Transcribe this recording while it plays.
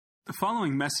The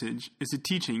following message is a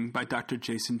teaching by Dr.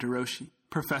 Jason DeRouchie,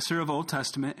 professor of Old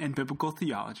Testament and Biblical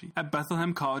Theology at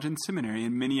Bethlehem College and Seminary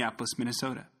in Minneapolis,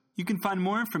 Minnesota. You can find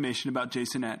more information about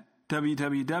Jason at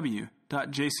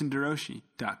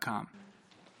www.jasonderouchie.com.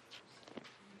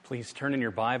 Please turn in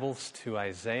your Bibles to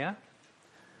Isaiah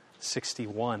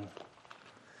 61.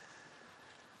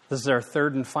 This is our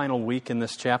third and final week in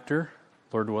this chapter,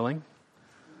 Lord willing.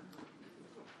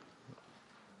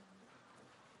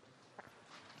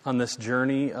 On this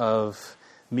journey of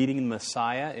meeting the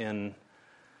Messiah in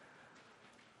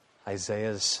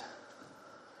Isaiah's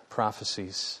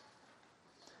prophecies.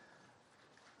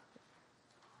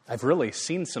 I've really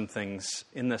seen some things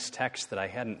in this text that I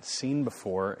hadn't seen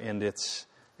before, and it's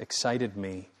excited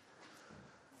me.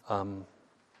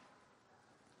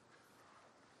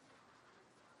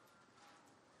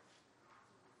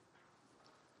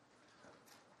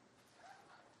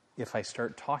 If I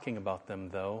start talking about them,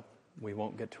 though, we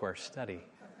won't get to our study.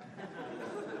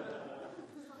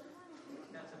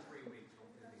 That's in 3 weeks.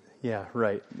 Yeah,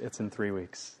 right. It's in 3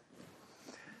 weeks.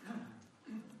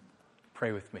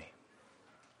 Pray with me.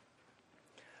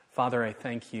 Father, I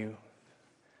thank you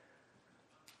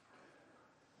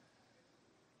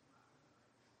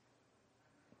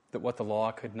that what the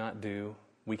law could not do,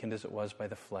 weakened as it was by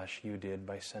the flesh, you did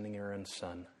by sending your own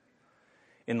Son.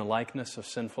 In the likeness of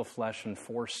sinful flesh and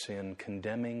for sin,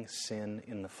 condemning sin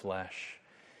in the flesh,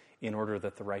 in order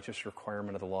that the righteous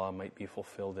requirement of the law might be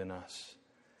fulfilled in us.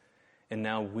 And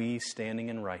now we, standing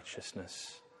in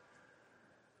righteousness,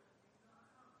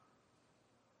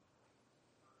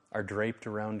 are draped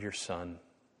around your Son,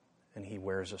 and he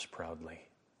wears us proudly.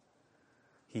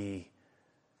 He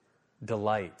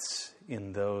delights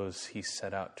in those he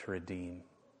set out to redeem.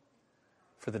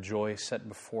 For the joy set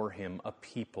before him, a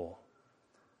people,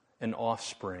 an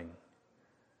offspring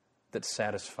that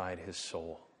satisfied his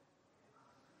soul.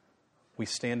 We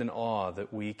stand in awe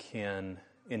that we can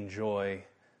enjoy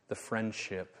the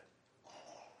friendship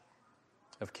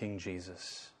of King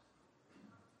Jesus.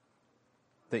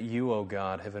 That you, O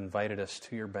God, have invited us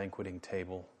to your banqueting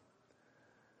table.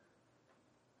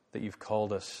 That you've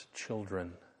called us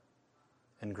children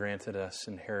and granted us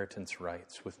inheritance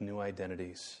rights with new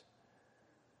identities.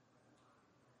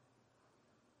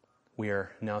 We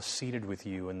are now seated with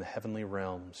you in the heavenly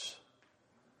realms,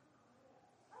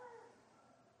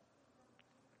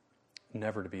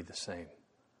 never to be the same.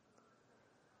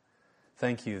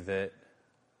 Thank you that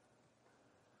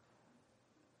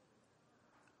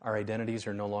our identities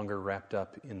are no longer wrapped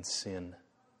up in sin,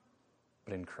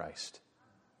 but in Christ.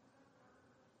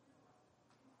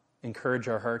 Encourage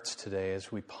our hearts today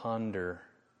as we ponder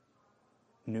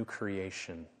new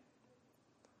creation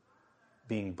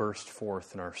being burst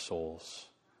forth in our souls,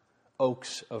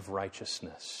 oaks of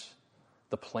righteousness,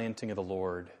 the planting of the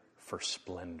Lord for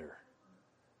splendor.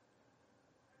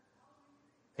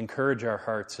 Encourage our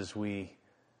hearts as we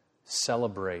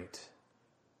celebrate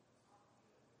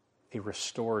a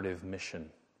restorative mission,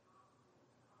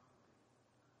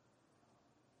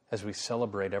 as we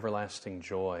celebrate everlasting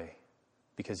joy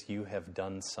because you have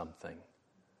done something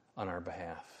on our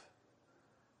behalf.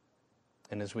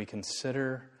 And as we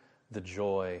consider the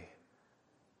joy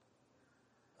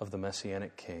of the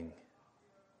Messianic King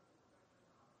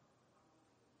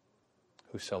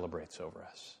who celebrates over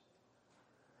us.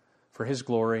 For his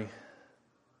glory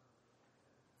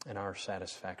and our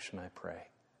satisfaction, I pray.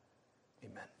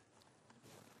 Amen.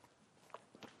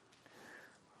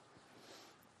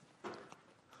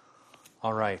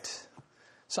 All right.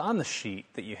 So on the sheet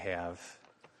that you have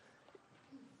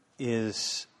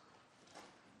is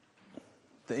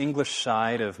the English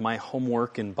side of my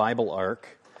homework in Bible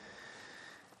Arc.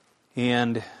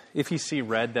 And if you see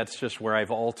red, that's just where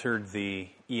I've altered the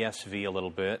ESV a little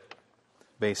bit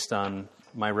based on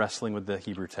my wrestling with the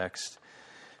Hebrew text.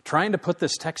 Trying to put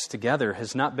this text together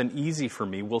has not been easy for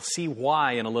me. We'll see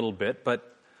why in a little bit,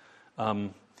 but I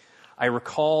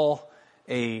recall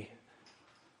a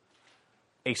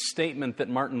statement that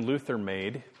Martin Luther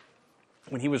made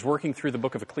when he was working through the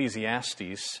book of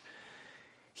Ecclesiastes.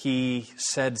 He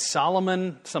said,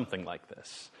 Solomon, something like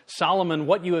this. Solomon,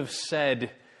 what you have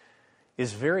said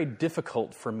is very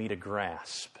difficult for me to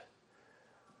grasp,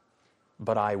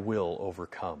 but I will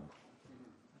overcome.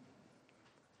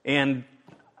 And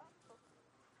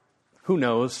who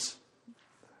knows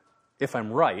if I'm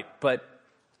right, but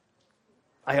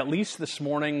I at least this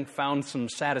morning found some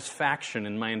satisfaction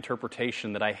in my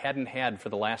interpretation that I hadn't had for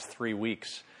the last 3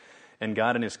 weeks. And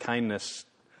God in his kindness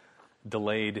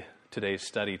delayed today's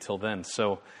study till then.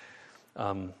 So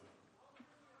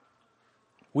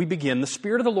we begin, the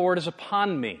Spirit of the Lord is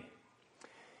upon me.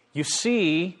 You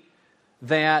see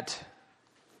that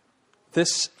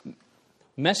this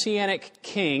Messianic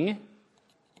king,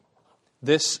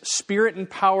 this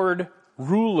Spirit-empowered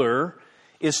ruler,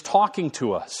 is talking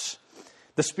to us.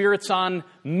 The Spirit's on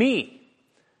me.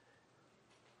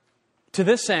 To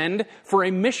this end, for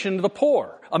a mission to the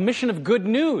poor, a mission of good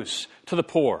news to the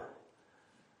poor.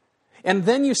 And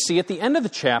then you see at the end of the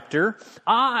chapter,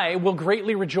 I will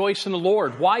greatly rejoice in the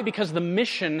Lord. Why? Because the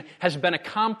mission has been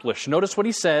accomplished. Notice what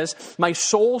he says, my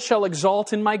soul shall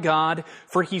exalt in my God,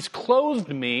 for he's clothed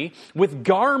me with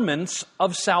garments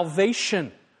of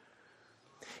salvation.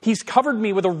 He's covered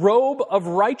me with a robe of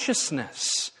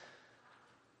righteousness.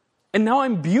 And now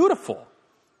I'm beautiful,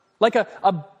 like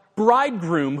a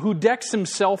bridegroom who decks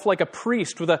himself like a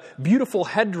priest with a beautiful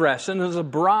headdress, and as a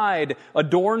bride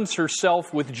adorns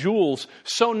herself with jewels.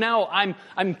 So now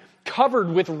I'm covered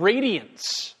with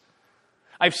radiance.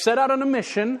 I've set out on a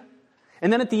mission,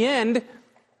 and then at the end,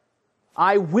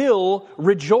 I will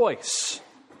rejoice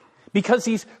because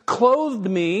he's clothed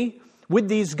me with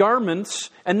these garments.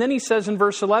 And then he says in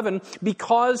verse 11,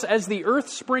 because as the earth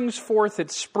springs forth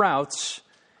its sprouts,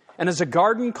 and as a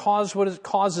garden causes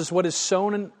what is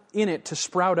sown in it to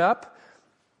sprout up,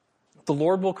 the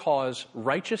Lord will cause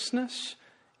righteousness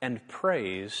and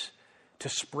praise to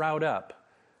sprout up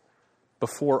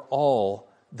before all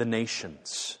the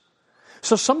nations.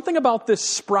 So something about this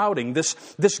sprouting,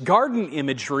 this garden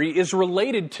imagery, is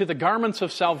related to the garments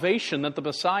of salvation that the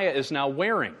Messiah is now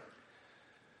wearing.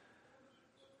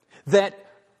 That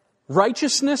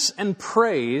righteousness and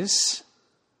praise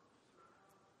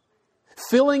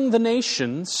filling the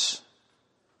nations,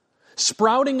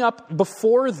 sprouting up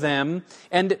before them,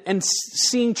 and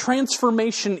seeing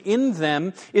transformation in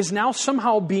them is now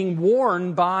somehow being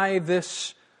worn by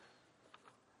this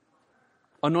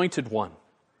anointed one.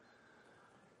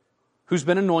 Who's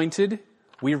been anointed,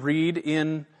 we read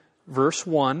in verse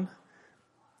 1,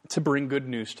 to bring good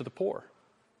news to the poor.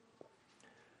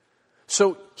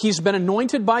 So he's been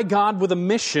anointed by God with a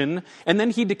mission, and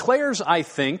then he declares, I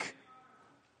think,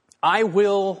 I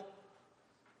will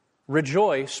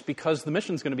rejoice because the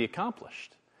mission's going to be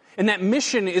accomplished. And that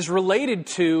mission is related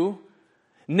to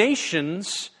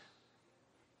nations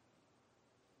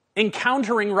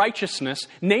encountering righteousness,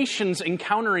 nations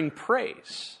encountering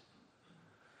praise.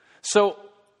 So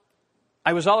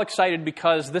I was all excited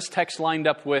because this text lined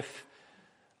up with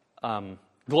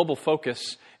Global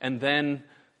Focus, and then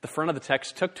the front of the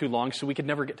text took too long, so we could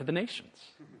never get to the nations.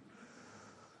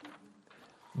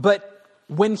 But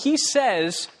when he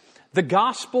says the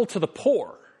gospel to the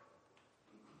poor,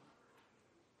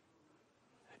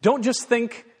 don't just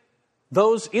think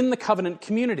those in the covenant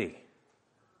community.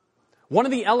 One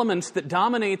of the elements that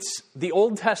dominates the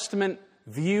Old Testament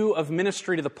view of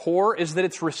ministry to the poor is that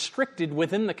it's restricted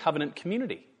within the covenant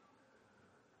community.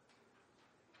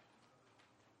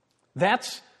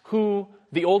 That's who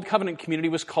the Old Covenant community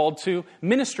was called to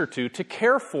minister to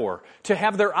care for, to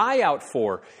have their eye out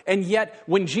for. And yet,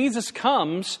 when Jesus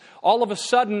comes, all of a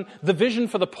sudden, the vision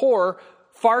for the poor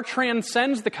far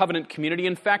transcends the covenant community.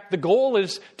 In fact, the goal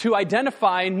is to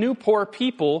identify new poor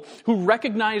people who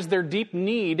recognize their deep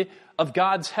need of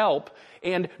God's help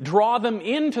and draw them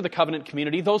into the covenant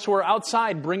community, those who are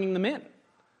outside, bringing them in.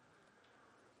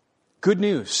 Good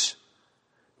news.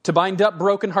 To bind up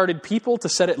brokenhearted people, to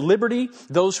set at liberty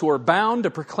those who are bound, to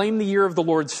proclaim the year of the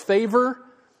Lord's favor,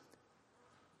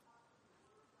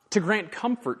 to grant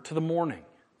comfort to the mourning.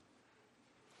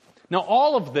 Now,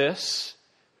 all of this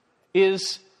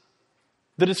is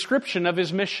the description of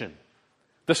his mission.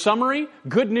 The summary,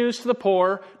 good news to the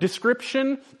poor,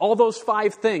 description, all those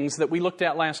 5 things that we looked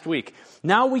at last week.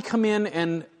 Now we come in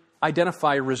and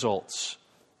identify results.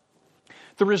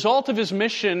 The result of his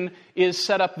mission is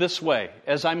set up this way,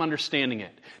 as I'm understanding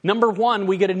it. Number 1,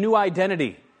 we get a new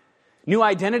identity. New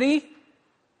identity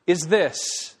is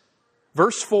this.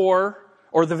 Verse 4,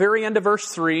 or the very end of verse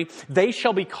 3, they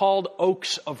shall be called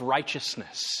oaks of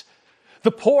righteousness.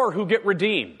 The poor who get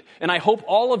redeemed, and I hope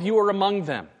all of you are among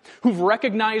them, who've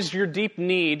recognized your deep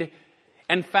need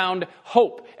and found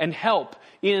hope and help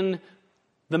in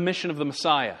the mission of the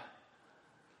Messiah.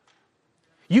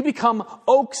 You become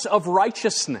oaks of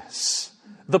righteousness,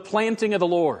 the planting of the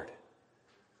Lord.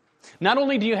 Not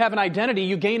only do you have an identity,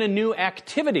 you gain a new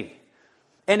activity.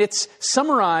 And it's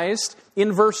summarized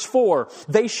in verse 4.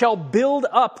 They shall build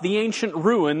up the ancient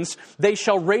ruins. They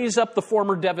shall raise up the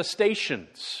former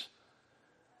devastations.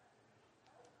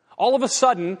 All of a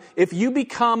sudden, if you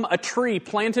become a tree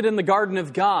planted in the garden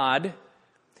of God,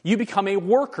 you become a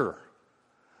worker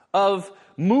of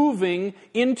moving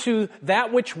into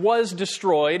that which was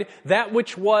destroyed, that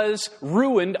which was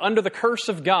ruined under the curse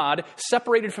of God,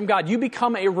 separated from God. You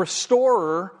become a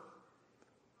restorer,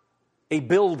 a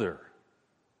builder.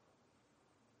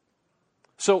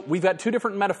 So we've got two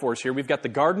different metaphors here. We've got the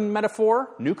garden metaphor,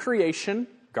 new creation,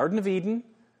 Garden of Eden,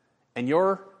 and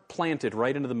you're planted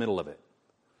right into the middle of it.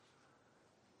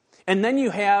 And then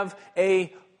you have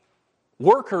a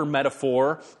worker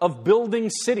metaphor of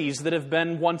building cities that have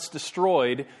been once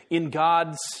destroyed in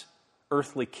God's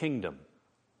earthly kingdom.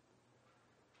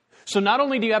 So not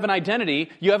only do you have an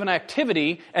identity, you have an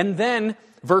activity, and then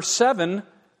verse 7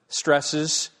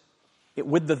 stresses,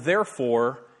 with the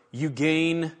therefore, you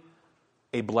gain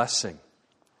a blessing.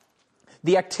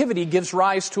 The activity gives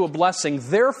rise to a blessing.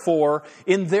 Therefore,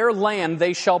 in their land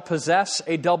they shall possess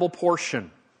a double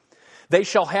portion. They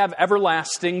shall have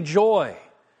everlasting joy.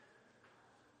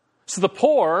 So the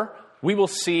poor, we will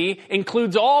see,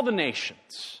 includes all the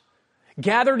nations,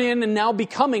 gathered in and now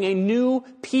becoming a new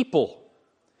people.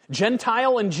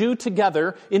 Gentile and Jew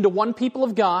together into one people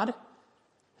of God.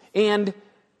 And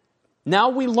now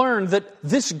we learn that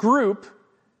this group,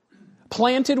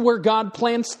 planted where God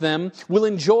plants them, will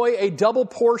enjoy a double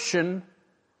portion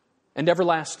and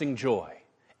everlasting joy.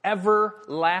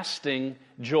 Everlasting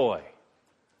joy.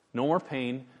 No more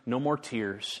pain, no more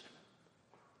tears.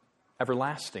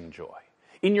 Everlasting joy.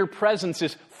 In your presence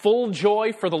is full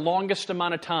joy for the longest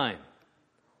amount of time.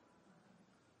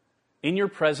 In your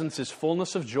presence is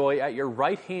fullness of joy. At your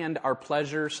right hand are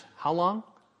pleasures, how long?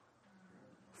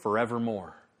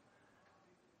 Forevermore.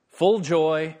 Full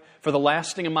joy for the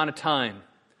lasting amount of time.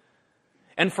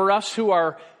 And for us who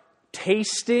are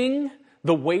tasting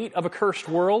the weight of a cursed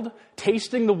world,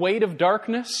 tasting the weight of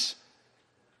darkness,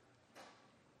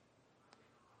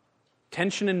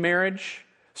 tension in marriage,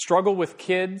 struggle with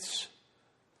kids,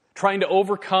 trying to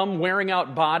overcome wearing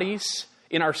out bodies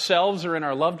in ourselves or in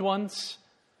our loved ones,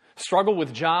 struggle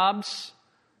with jobs,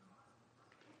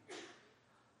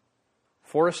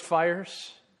 forest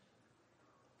fires.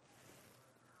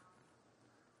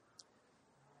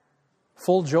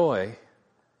 Full joy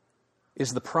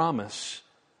is the promise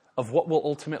of what will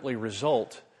ultimately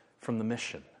result from the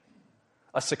mission.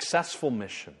 A successful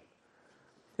mission.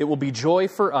 It will be joy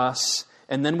for us,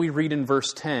 and then we read in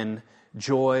verse 10,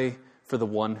 joy for the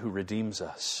one who redeems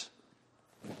us.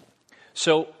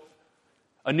 So,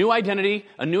 a new identity,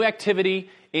 a new activity,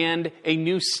 and a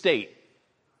new state.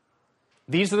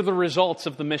 These are the results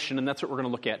of the mission, and that's what we're going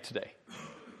to look at today.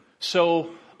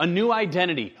 So, a new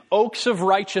identity, oaks of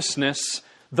righteousness,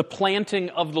 the planting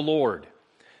of the Lord.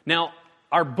 Now,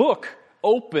 our book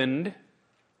opened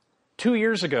 2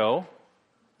 years ago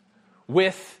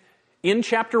in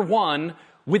chapter 1,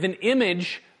 with an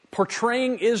image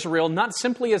portraying Israel not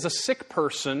simply as a sick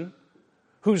person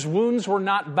whose wounds were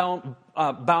not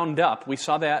bound up. We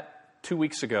saw that 2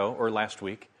 weeks ago, or last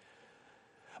week.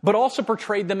 But also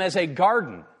portrayed them as a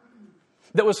garden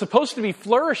that was supposed to be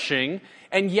flourishing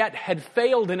and yet had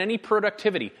failed in any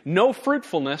productivity. No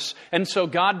fruitfulness, and so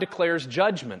God declares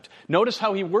judgment. Notice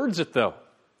how he words it though.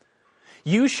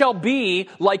 You shall be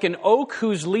like an oak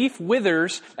whose leaf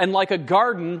withers and like a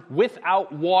garden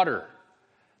without water.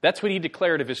 That's what he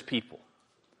declared of his people.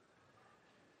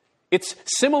 It's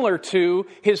similar to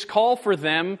his call for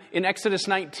them in Exodus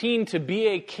 19 to be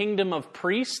a kingdom of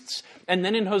priests. And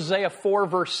then in Hosea 4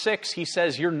 verse 6, he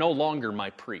says, you're no longer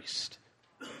my priest.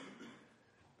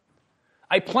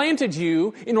 I planted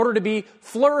you in order to be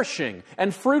flourishing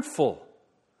and fruitful,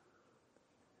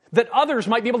 that others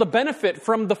might be able to benefit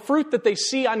from the fruit that they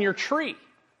see on your tree.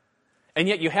 And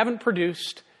yet you haven't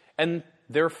produced, and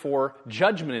therefore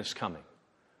judgment is coming.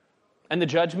 And the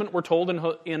judgment, we're told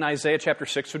in Isaiah chapter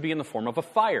 6, would be in the form of a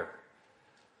fire.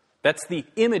 That's the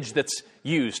image that's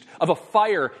used, of a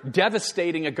fire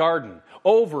devastating a garden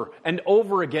over and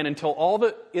over again until all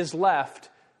that is left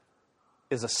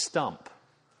is a stump.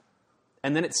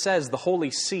 And then it says the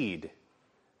holy seed,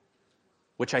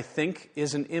 which I think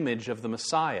is an image of the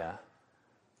Messiah,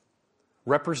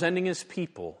 representing his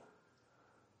people,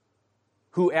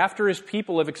 who after his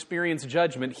people have experienced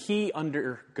judgment, he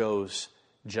undergoes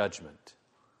judgment.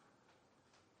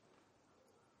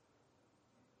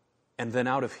 And then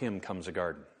out of him comes a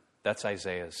garden. That's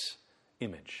Isaiah's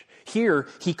image. Here,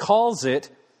 he calls it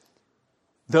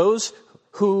those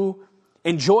who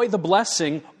enjoy the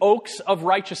blessing, oaks of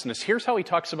righteousness. Here's how he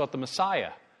talks about the Messiah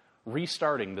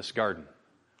restarting this garden.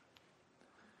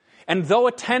 And though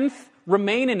a tenth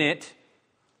remain in it,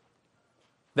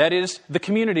 that is, the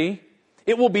community,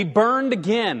 it will be burned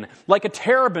again, like a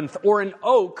terebinth or an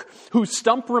oak whose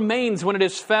stump remains when it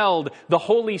is felled. The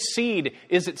holy seed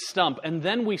is its stump. And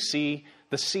then we see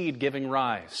the seed giving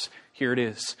rise. Here it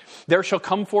is. There shall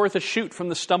come forth a shoot from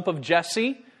the stump of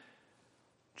Jesse.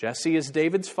 Jesse is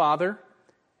David's father.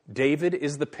 David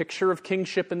is the picture of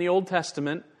kingship in the Old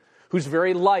Testament, whose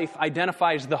very life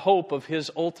identifies the hope of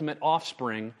his ultimate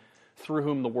offspring, through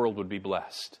whom the world would be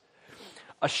blessed.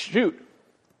 A shoot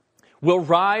will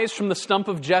rise from the stump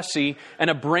of Jesse, and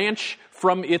a branch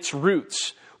from its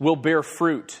roots will bear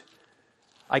fruit.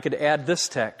 I could add this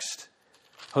text,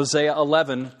 Hosea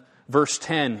 11, verse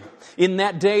 10. In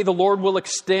that day the Lord will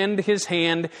extend his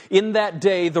hand. In that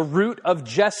day the root of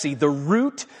Jesse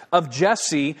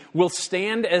will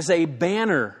stand as a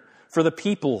banner for the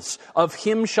peoples. Of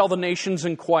him shall the nations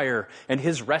inquire, and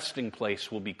his resting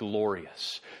place will be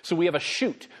glorious. So we have a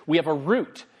shoot, we have a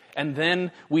root, and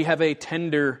then we have a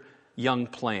tender young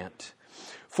plant.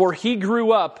 For he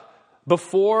grew up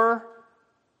before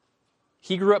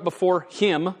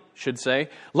him,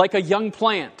 like a young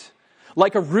plant,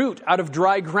 like a root out of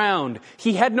dry ground.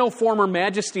 He had no former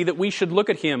majesty that we should look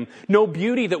at him, no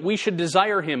beauty that we should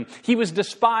desire him. He was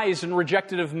despised and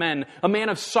rejected of men, a man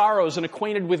of sorrows and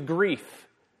acquainted with grief,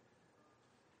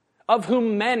 of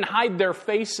whom men hide their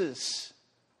faces.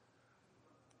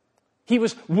 He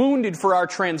was wounded for our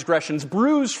transgressions,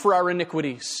 bruised for our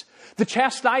iniquities. The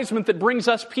chastisement that brings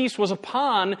us peace was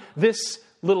upon this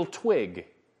little twig.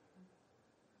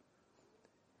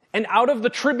 And out of the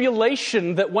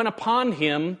tribulation that went upon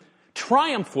him,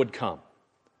 triumph would come.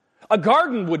 A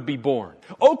garden would be born.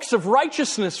 Oaks of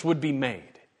righteousness would be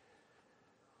made.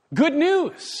 Good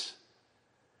news.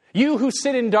 You who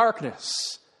sit in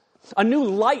darkness, a new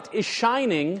light is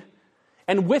shining,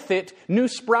 and with it, new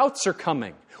sprouts are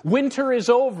coming. Winter is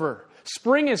over.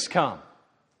 Spring has come.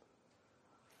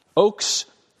 Oaks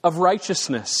of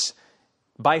righteousness.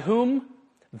 By whom?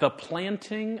 The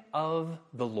planting of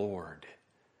the Lord.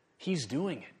 He's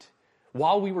doing it.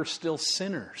 While we were still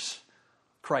sinners,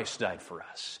 Christ died for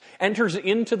us. Enters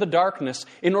into the darkness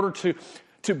in order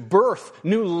to birth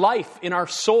new life in our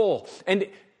soul. And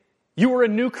you are a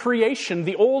new creation.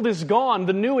 The old is gone.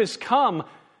 The new is come.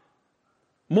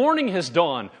 Morning has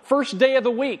dawned. First day of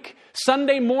the week.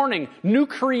 Sunday morning. New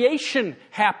creation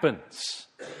happens.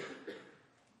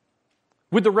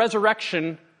 With the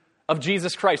resurrection of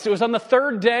Jesus Christ. It was on the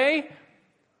third day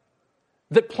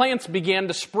that plants began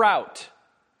to sprout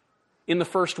in the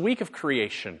first week of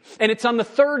creation. And it's on the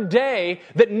third day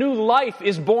that new life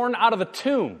is born out of the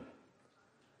tomb.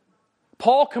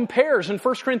 Paul compares in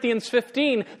 1 Corinthians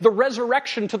 15 the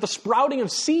resurrection to the sprouting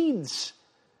of seeds.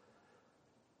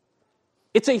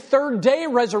 It's a third day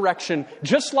resurrection,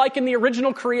 just like in the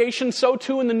original creation, so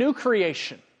too in the new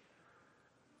creation.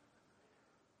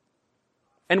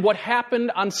 And what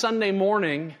happened on Sunday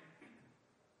morning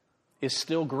is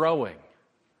still growing.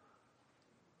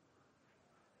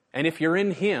 And if you're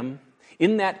in him,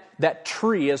 in that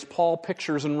tree, as Paul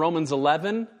pictures in Romans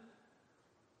 11,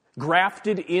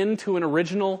 grafted into an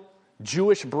original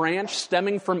Jewish branch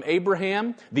stemming from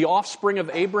Abraham, the offspring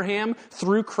of Abraham,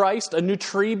 through Christ, a new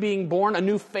tree being born, a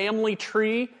new family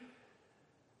tree,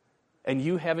 and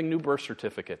you having new birth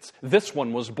certificates. This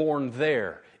one was born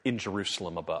there in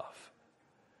Jerusalem above.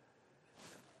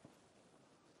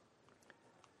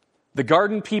 The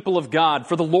garden people of God,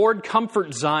 for the Lord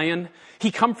comforts Zion. He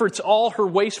comforts all her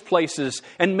waste places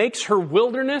and makes her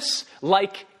wilderness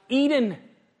like Eden.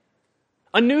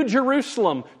 A new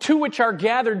Jerusalem, to which are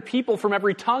gathered people from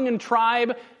every tongue and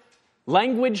tribe,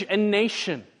 language and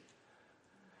nation.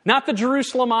 Not the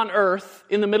Jerusalem on earth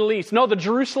in the Middle East. No, the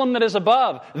Jerusalem that is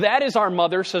above. That is our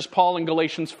mother, says Paul in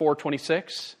Galatians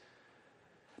 4:26.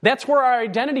 That's where our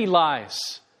identity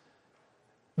lies.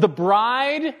 The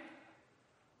bride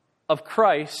of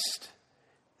Christ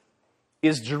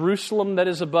is Jerusalem that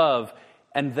is above,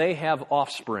 and they have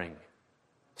offspring,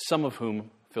 some of whom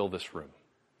fill this room.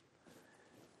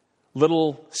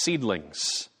 Little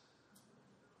seedlings,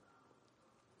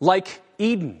 like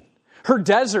Eden. Her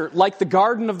desert, like the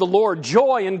garden of the Lord.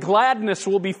 Joy and gladness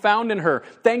will be found in her.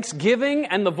 Thanksgiving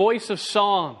and the voice of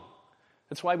song.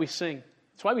 That's why we sing.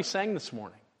 That's why we sang this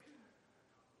morning.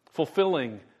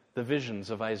 Fulfilling the visions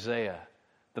of Isaiah,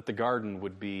 that the garden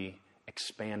would be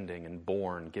expanding and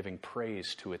born, giving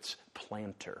praise to its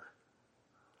planter.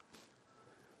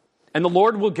 And the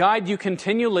Lord will guide you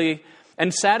continually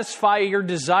and satisfy your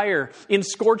desire. In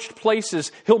scorched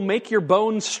places, He'll make your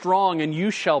bones strong, and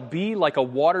you shall be like a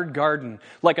watered garden,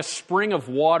 like a spring of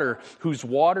water, whose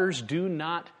waters do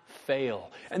not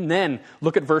fail. And then,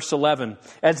 look at verse 11.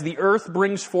 As the earth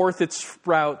brings forth its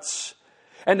sprouts,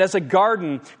 and as a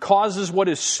garden causes what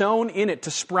is sown in it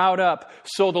to sprout up,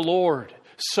 so the Lord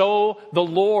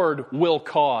will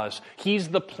cause. He's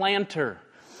the planter.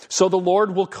 So the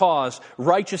Lord will cause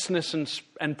righteousness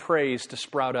and praise to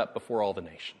sprout up before all the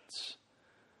nations.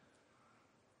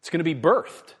 It's going to be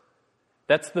birthed.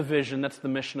 That's the vision, that's the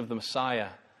mission of the Messiah.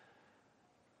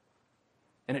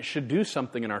 And it should do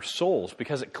something in our souls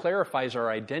because it clarifies our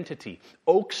identity.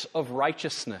 Oaks of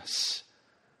righteousness.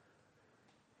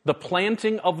 The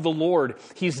planting of the Lord.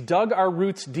 He's dug our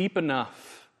roots deep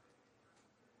enough.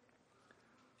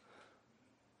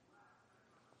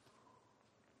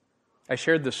 I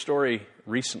shared this story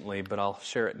recently, but I'll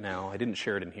share it now. I didn't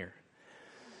share it in here.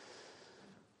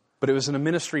 But it was in a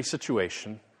ministry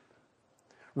situation.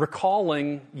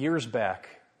 Recalling years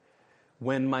back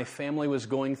when my family was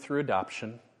going through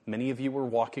adoption, many of you were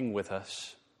walking with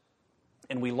us,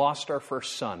 and we lost our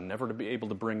first son, never to be able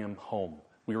to bring him home.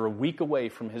 We were a week away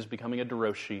from his becoming a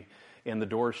Daroshi, and the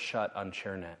doors shut on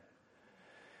ChairNet.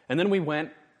 And then we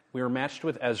were matched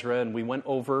with Ezra, and we went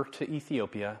over to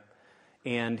Ethiopia,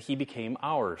 and he became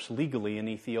ours legally in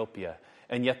Ethiopia.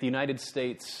 And yet the United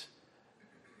States,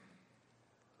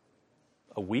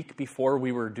 a week before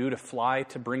we were due to fly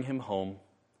to bring him home,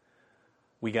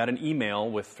 we got an email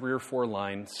with 3 or 4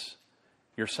 lines.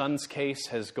 Your son's case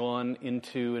has gone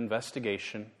into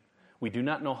investigation. We do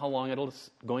not know how long it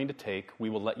is going to take. We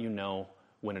will let you know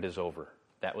when it is over.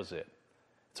 That was it.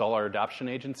 It's all our adoption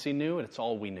agency knew, and it's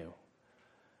all we knew.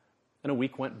 And a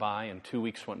week went by, and 2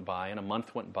 weeks went by, and a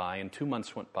month went by, and 2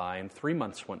 months went by, and 3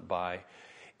 months went by.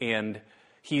 And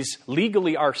he's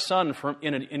legally our son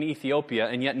in Ethiopia,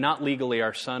 and yet not legally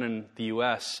our son in the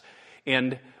U.S.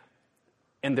 And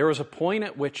there was a point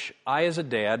at which I, as a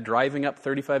dad, driving up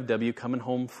 35W, coming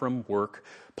home from work,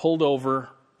 pulled over,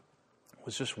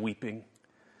 was just weeping,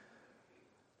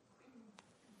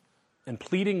 and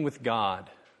pleading with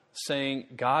God, saying,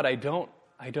 God, I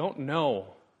don't know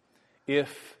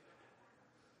if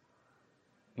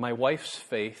my wife's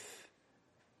faith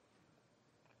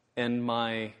and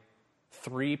my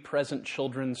 3 present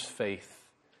children's faith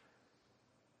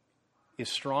is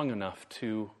strong enough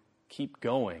to keep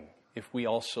going if we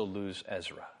also lose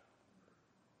Ezra.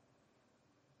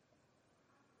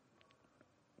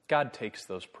 God takes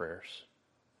those prayers.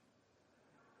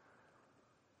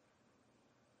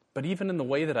 But even in the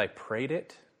way that I prayed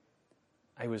it,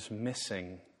 I was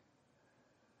missing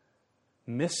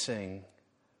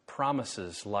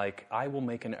promises like, I will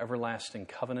make an everlasting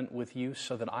covenant with you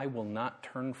so that I will not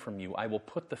turn from you. I will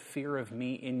put the fear of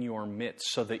me in your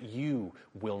midst so that you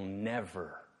will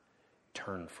never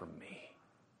turn from me.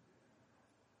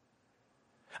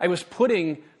 I was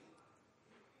putting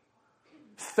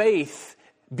faith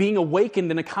being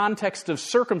awakened in a context of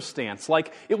circumstance,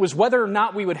 like it was whether or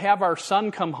not we would have our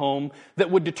son come home that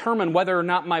would determine whether or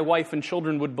not my wife and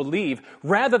children would believe,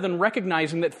 rather than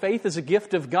recognizing that faith is a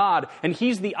gift of God and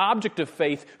He's the object of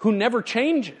faith who never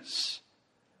changes.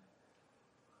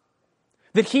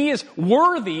 That He is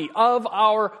worthy of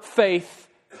our faith,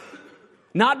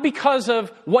 not because of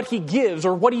what He gives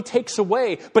or what He takes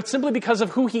away, but simply because of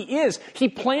who He is. He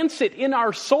plants it in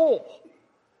our soul.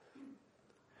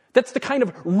 That's the kind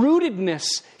of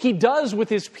rootedness He does with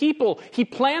His people. He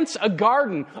plants a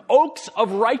garden, oaks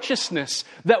of righteousness,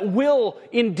 that will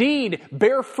indeed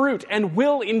bear fruit and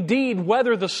will indeed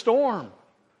weather the storm.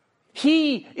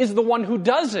 He is the one who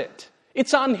does it.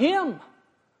 It's on Him.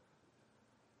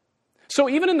 So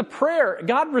even in the prayer,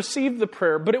 God received the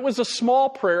prayer, but it was a small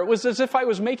prayer. It was as if I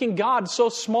was making God so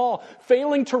small,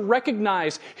 failing to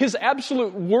recognize His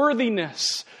absolute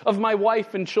worthiness of my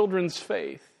wife and children's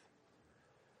faith.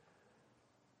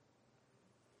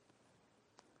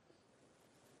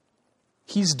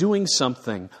 He's doing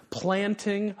something,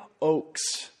 planting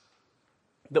oaks,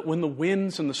 that when the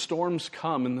winds and the storms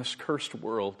come in this cursed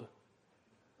world,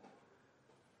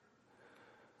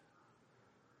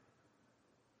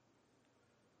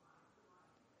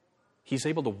 He's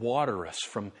able to water us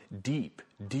from deep,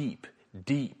 deep,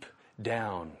 deep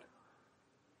down.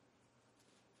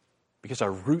 Because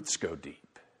our roots go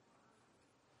deep.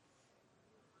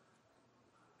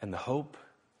 And the hope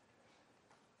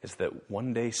is that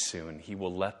one day soon He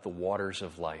will let the waters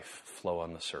of life flow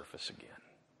on the surface again.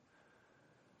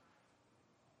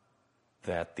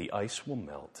 That the ice will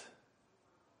melt,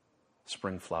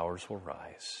 spring flowers will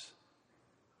rise,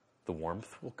 the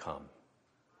warmth will come,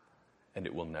 and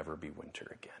it will never be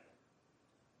winter again.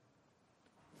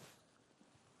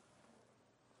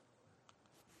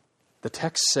 The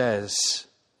text says,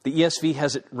 the ESV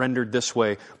has it rendered this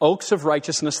way: oaks of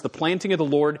righteousness, the planting of the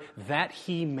Lord, that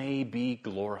He may be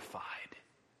glorified.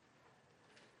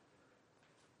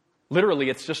 Literally,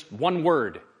 it's just one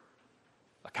word,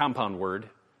 a compound word.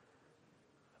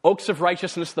 Oaks of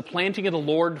righteousness, the planting of the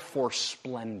Lord for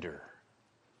splendor,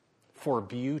 for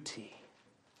beauty.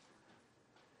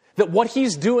 That what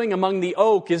He's doing among the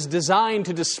oak is designed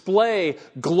to display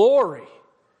glory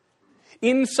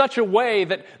in such a way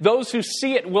that those who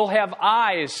see it will have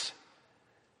eyes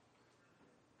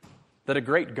that a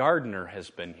great gardener has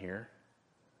been here.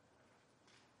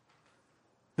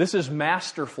 This is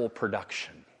masterful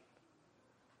production.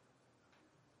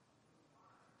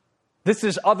 This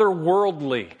is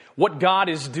otherworldly, what God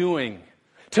is doing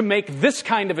to make this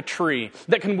kind of a tree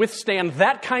that can withstand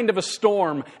that kind of a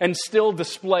storm and still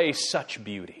display such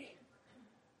beauty.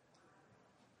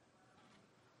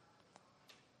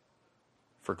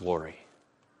 For glory,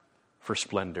 for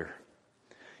splendor.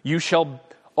 You shall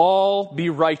all be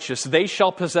righteous. They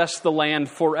shall possess the land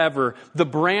forever. The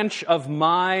branch of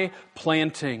my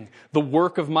planting, the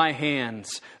work of my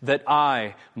hands, that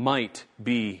I might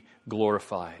be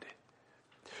glorified.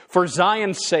 For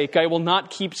Zion's sake, I will not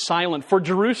keep silent. For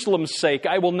Jerusalem's sake,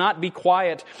 I will not be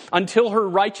quiet until her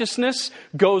righteousness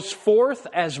goes forth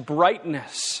as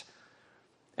brightness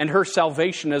and her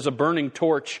salvation as a burning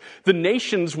torch. The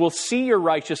nations will see your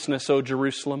righteousness, O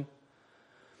Jerusalem.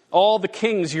 All the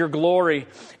kings your glory,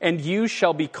 and you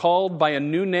shall be called by a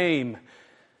new name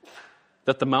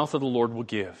that the mouth of the Lord will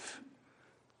give.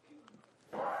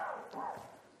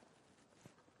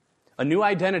 A new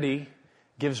identity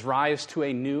gives rise to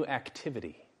a new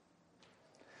activity.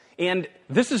 And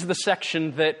this is the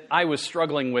section that I was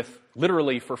struggling with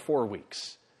literally for 4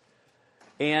 weeks.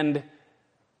 And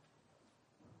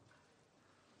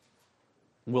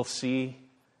we'll see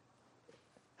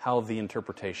how the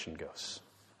interpretation goes.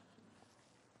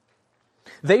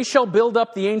 They shall build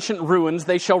up the ancient ruins.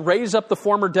 They shall raise up the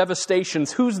former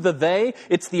devastations. Who's the they?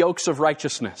 It's the oaks of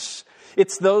righteousness.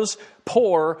 It's those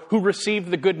poor who received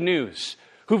the good news,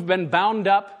 who've been bound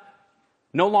up,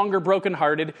 no longer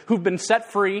brokenhearted, who've been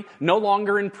set free, no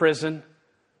longer in prison,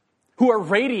 who are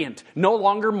radiant, no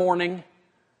longer mourning.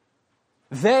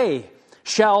 They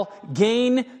shall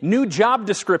gain new job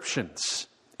descriptions.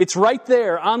 It's right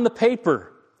there on the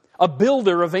paper. A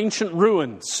builder of ancient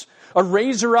ruins, a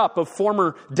raiser up of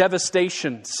former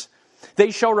devastations.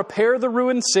 They shall repair the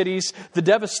ruined cities, the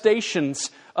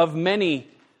devastations of many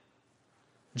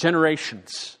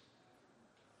generations.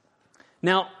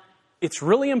 Now, it's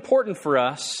really important for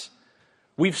us.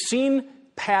 We've seen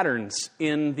patterns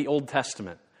in the Old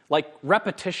Testament, like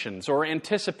repetitions or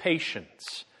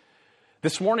anticipations.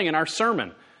 This morning in our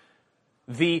sermon,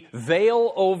 the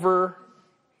veil over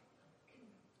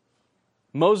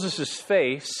Moses'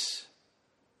 face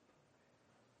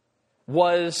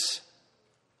was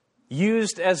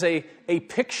used as a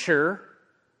picture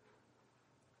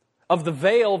of the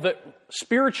veil that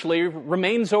spiritually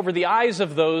remains over the eyes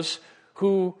of those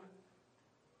who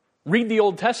read the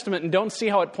Old Testament and don't see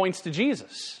how it points to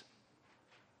Jesus.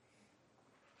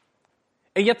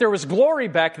 And yet there was glory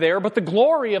back there, but the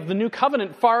glory of the new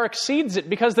covenant far exceeds it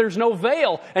because there's no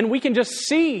veil, and we can just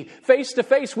see face to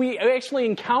face. We actually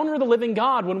encounter the living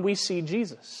God when we see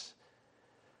Jesus.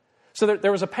 So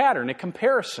there was a pattern, a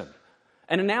comparison,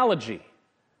 an analogy.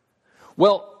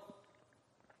 Well,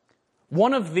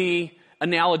 one of the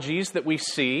analogies that we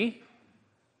see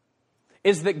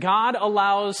is that God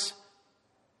allows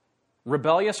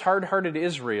rebellious, hard-hearted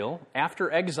Israel after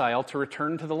exile to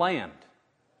return to the land.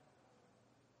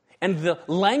 And the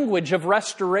language of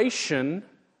restoration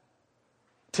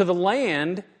to the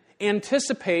land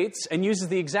anticipates and uses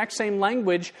the exact same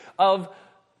language of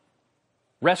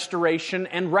restoration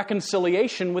and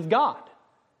reconciliation with God.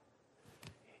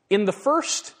 In the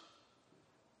first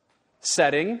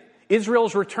setting,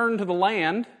 Israel's return to the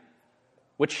land,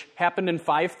 which happened in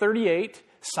 538,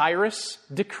 Cyrus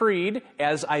decreed,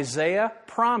 as Isaiah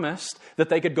promised, that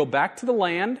they could go back to the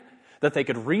land, that they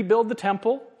could rebuild the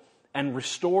temple, and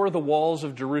restore the walls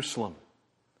of Jerusalem.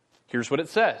 Here's what it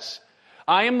says.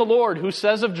 I am the Lord who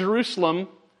says of Jerusalem,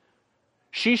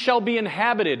 she shall be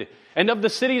inhabited, and of the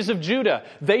cities of Judah,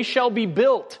 they shall be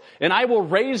built, and I will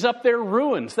raise up their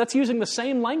ruins. That's using the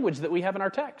same language that we have in our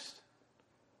text.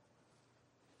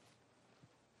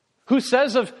 Who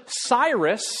says of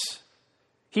Cyrus,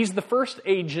 he's the first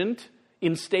agent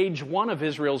in stage 1 of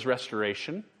Israel's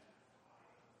restoration.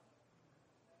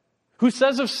 Who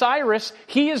says of Cyrus,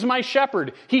 he is my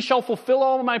shepherd, he shall fulfill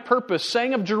all my purpose,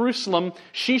 saying of Jerusalem,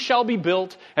 she shall be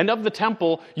built, and of the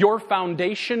temple, your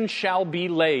foundation shall be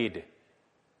laid.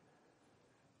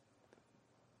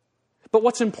 But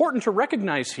what's important to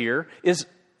recognize here is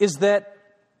that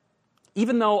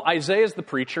even though Isaiah is the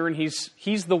preacher, and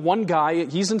he's the one guy,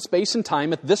 he's in space and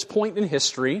time at this point in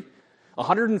history,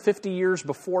 150 years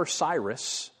before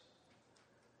Cyrus,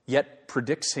 yet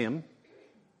predicts him,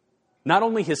 not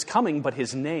only his coming, but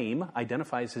his name,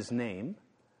 identifies his name.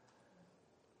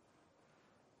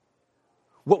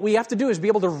 What we have to do is be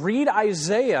able to read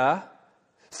Isaiah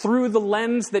through the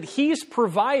lens that he's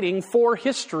providing for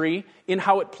history in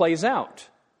how it plays out.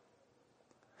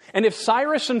 And if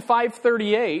Cyrus in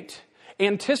 538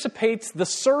 anticipates the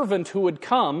servant who would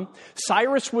come.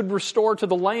 Cyrus would restore to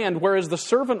the land, whereas the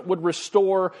servant would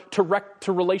restore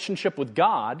to relationship with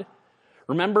God.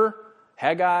 Remember,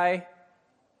 Haggai,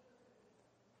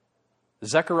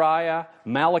 Zechariah,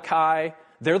 Malachi,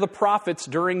 they're the prophets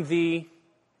during the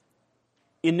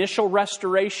initial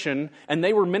restoration, and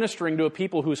they were ministering to a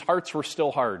people whose hearts were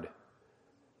still hard.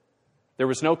 There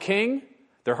was no king.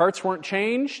 Their hearts weren't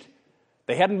changed.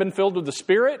 They hadn't been filled with the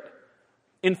Spirit.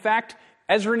 In fact,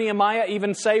 Ezra and Nehemiah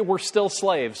even say we're still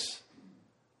slaves,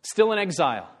 still in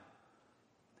exile.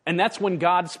 And that's when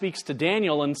God speaks to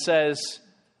Daniel and says,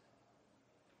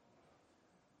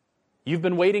 you've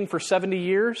been waiting for 70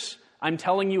 years? I'm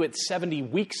telling you it's 70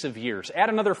 weeks of years. Add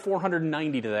another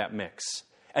 490 to that mix.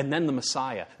 And then the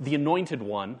Messiah, the anointed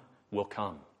one, will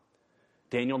come.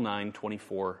 Daniel 9,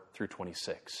 24 through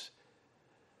 26.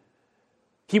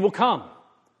 He will come.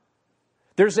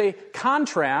 There's a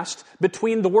contrast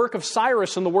between the work of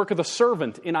Cyrus and the work of the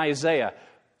servant in Isaiah.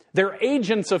 They're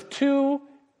agents of two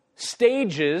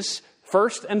stages,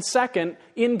 first and second,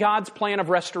 in God's plan of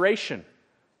restoration.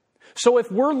 So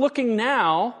if we're looking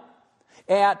now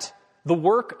at the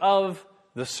work of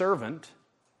the servant,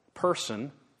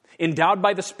 person, endowed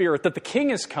by the Spirit, that the king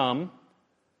has come,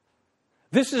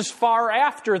 this is far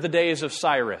after the days of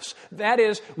Cyrus. That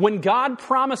is, when God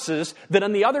promises that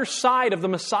on the other side of the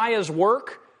Messiah's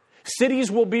work,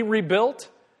 cities will be rebuilt,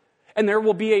 and there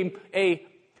will be a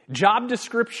job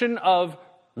description of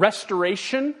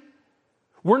restoration.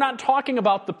 We're not talking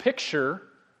about the picture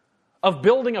of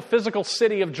building a physical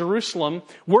city of Jerusalem.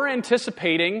 We're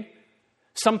anticipating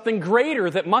something greater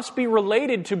that must be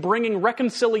related to bringing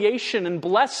reconciliation and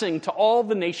blessing to all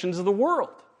the nations of the world.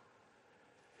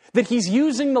 That he's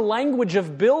using the language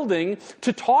of building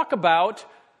to talk about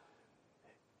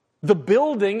the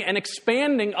building and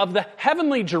expanding of the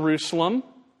heavenly Jerusalem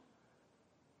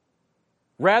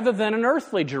rather than an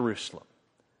earthly Jerusalem.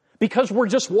 Because we're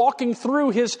just walking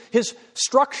through his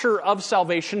structure of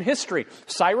salvation history.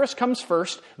 Cyrus comes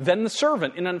first, then the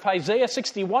servant. And if Isaiah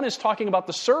 61 is talking about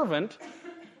the servant,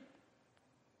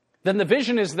 then the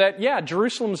vision is that,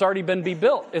 Jerusalem's already been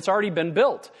built. It's already been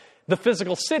built. The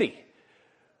physical city,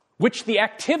 which the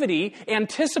activity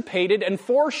anticipated and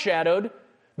foreshadowed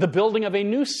the building of a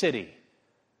new city.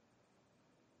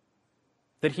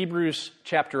 That Hebrews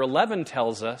chapter 11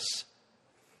 tells us,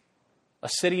 a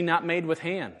city not made with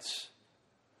hands.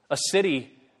 A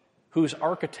city whose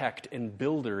architect and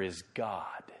builder is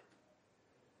God.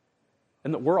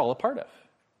 And that we're all a part of.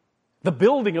 The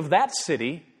building of that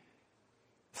city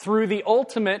through the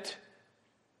ultimate,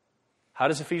 how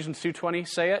does Ephesians 2:20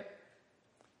 say it?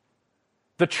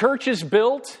 The church is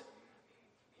built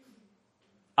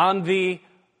on the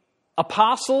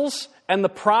apostles and the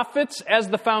prophets as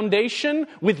the foundation,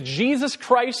 with Jesus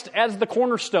Christ as the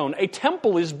cornerstone. A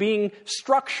temple is being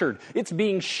structured. It's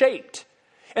being shaped.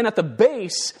 And at the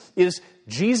base is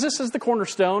Jesus as the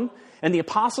cornerstone, and the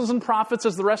apostles and prophets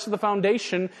as the rest of the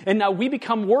foundation. And now we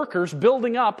become workers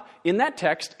building up, in that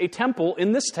text, a temple,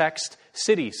 in this text,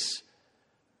 cities.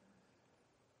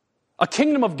 A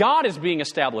kingdom of God is being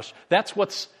established. That's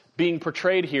what's being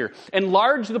portrayed here.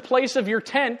 Enlarge the place of your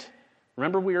tent.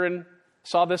 Remember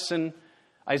saw this in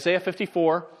Isaiah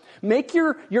 54. Make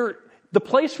the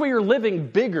place where you're living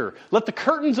bigger. Let the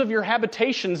curtains of your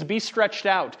habitations be stretched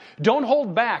out. Don't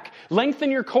hold back. Lengthen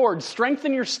your cords.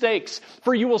 Strengthen your stakes.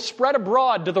 For you will spread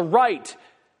abroad to the right,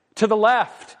 to the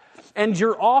left, and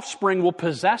your offspring will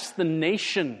possess the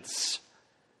nations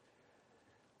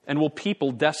and will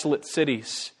people desolate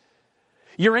cities.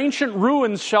 Your ancient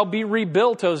ruins shall be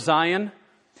rebuilt, O Zion.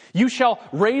 You shall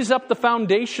raise up the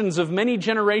foundations of many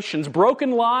generations.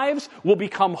 Broken lives will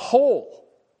become whole.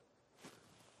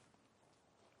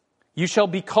 You shall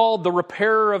be called the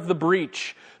repairer of the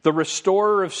breach, the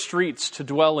restorer of streets to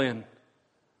dwell in.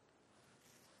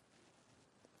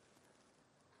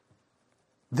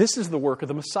 This is the work of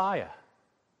the Messiah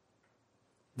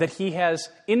that he has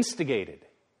instigated.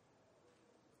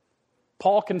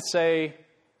 Paul can say,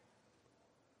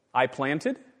 I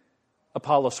planted,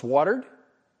 Apollos watered,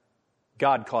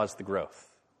 God caused the growth.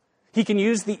 He can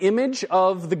use the image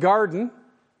of the garden,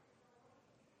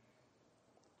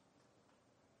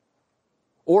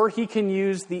 or he can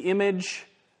use the image,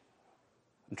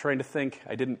 I'm trying to think,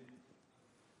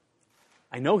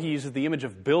 I know he uses the image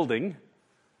of building.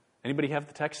 Anybody have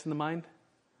the text in the mind?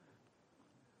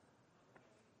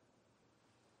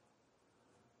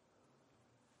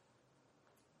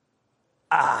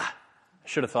 I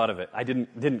should have thought of it. I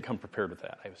didn't come prepared with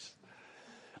that.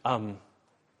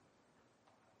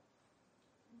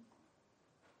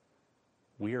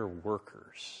 We are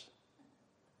workers.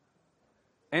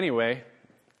 Anyway,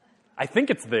 I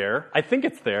think it's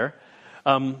there.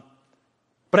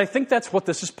 But I think that's what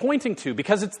this is pointing to,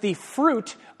 because it's the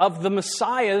fruit of the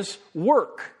Messiah's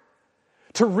work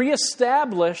to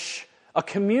reestablish a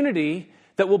community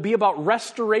that will be about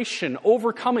restoration,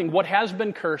 overcoming what has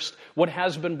been cursed, what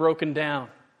has been broken down.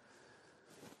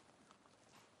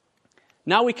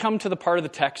 Now we come to the part of the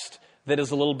text that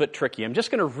is a little bit tricky. I'm just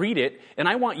going to read it, and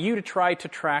I want you to try to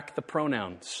track the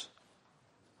pronouns.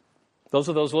 Those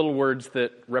are those little words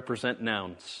that represent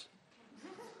nouns.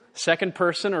 Second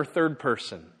person or third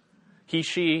person? He,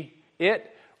 she,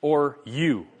 it, or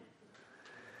you?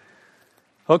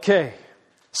 Okay.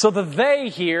 So the they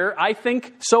here, I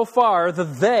think so far,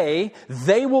 they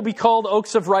will be called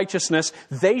oaks of righteousness.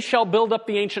 They shall build up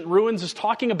the ancient ruins is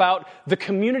talking about the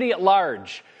community at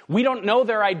large. We don't know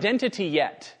their identity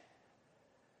yet.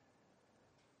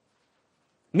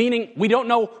 Meaning, we don't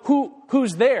know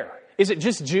who's there. Is it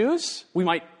just Jews? We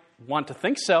might want to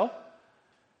think so.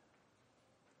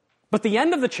 But the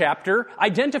end of the chapter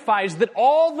identifies that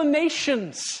all the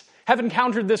nations have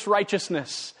encountered this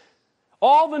righteousness.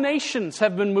 All the nations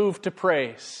have been moved to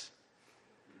praise.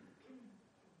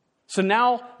 So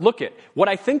now, look at what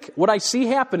I see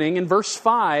happening in verse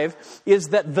 5 is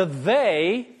that the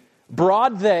they,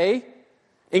 broad they,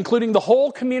 including the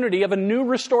whole community of a new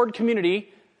restored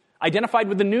community, identified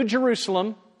with the New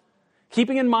Jerusalem,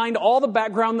 keeping in mind all the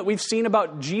background that we've seen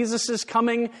about Jesus'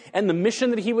 coming and the mission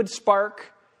that he would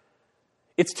spark.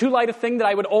 It's too light a thing that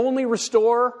I would only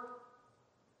restore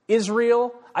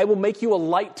Israel. I will make you a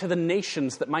light to the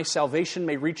nations that my salvation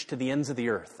may reach to the ends of the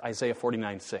earth. Isaiah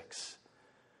 49:6.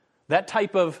 That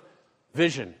type of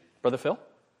vision. Brother Phil?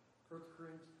 1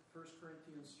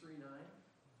 Corinthians 3:9.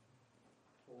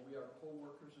 For we are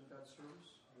co-workers in God's service.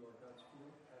 You are God's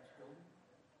field, God's building.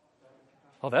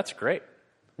 Oh, that's great.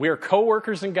 We are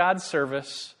co-workers in God's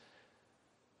service.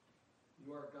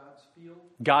 You are God's field.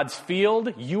 God's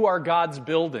field, you are God's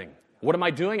building. What am I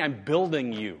doing? I'm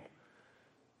building you.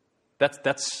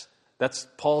 That's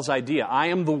Paul's idea. I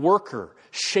am the worker,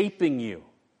 shaping you.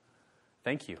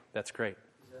 Thank you. That's great.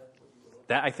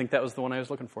 I think that was the one I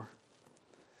was looking for.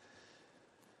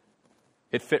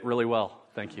 It fit really well.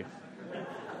 Thank you.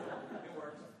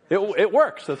 It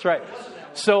works. That's right.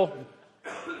 So,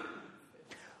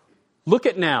 look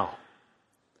at now.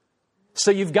 So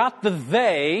you've got the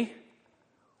they,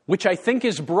 which I think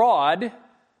is broad,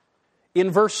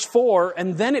 in verse 4,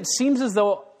 and then it seems as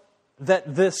though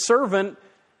that the servant,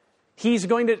 he's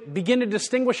going to begin to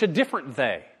distinguish a different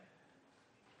they.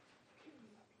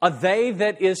 A they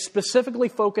that is specifically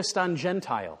focused on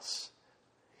Gentiles,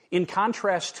 in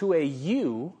contrast to a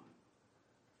you,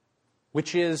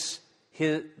 which is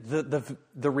the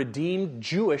redeemed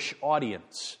Jewish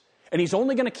audience. And he's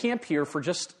only going to camp here for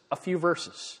just a few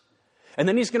verses. And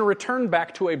then he's going to return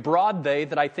back to a broad they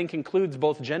that I think includes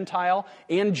both Gentile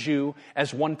and Jew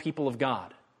as one people of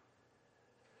God.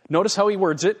 Notice how he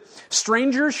words it.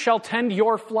 Strangers shall tend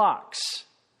your flocks.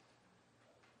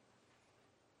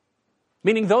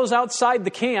 Meaning those outside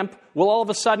the camp will all of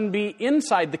a sudden be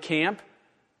inside the camp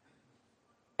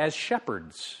as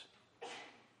shepherds.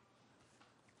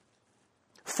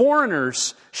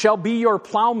 Foreigners shall be your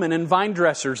plowmen and vine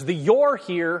dressers. The your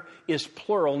here is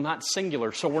plural, not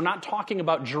singular. So we're not talking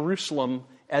about Jerusalem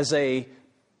as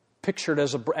pictured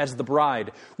as the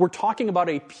bride. We're talking about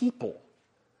a people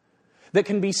that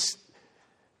can be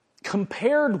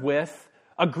compared with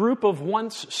a group of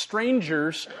once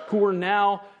strangers who are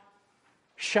now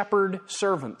shepherd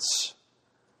servants.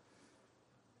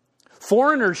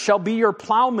 Foreigners shall be your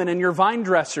plowmen and your vine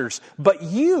dressers, but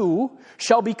you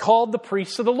shall be called the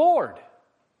priests of the Lord.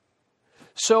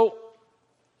 So,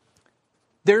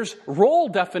 there's role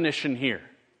definition here.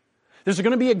 There's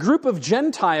going to be a group of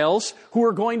Gentiles who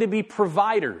are going to be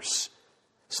providers.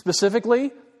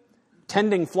 Specifically,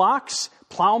 tending flocks,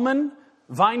 plowmen,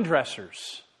 vine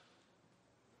dressers.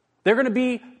 They're going to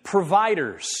be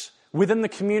providers within the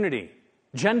community.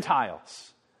 Gentiles.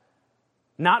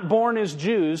 Not born as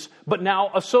Jews, but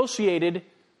now associated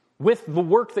with the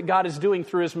work that God is doing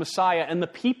through His Messiah and the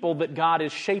people that God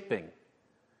is shaping.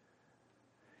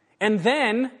 And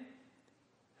then,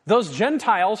 those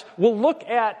Gentiles will look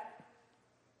at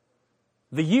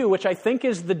the you, which I think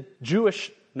is the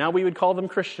Jewish, now we would call them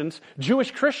Christians, Jewish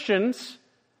Christians,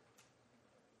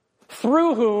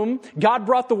 through whom God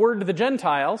brought the word to the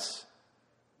Gentiles,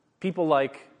 people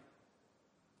like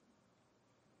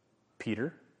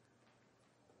Peter,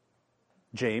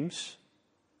 James,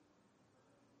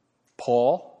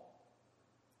 Paul,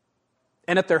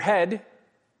 and at their head,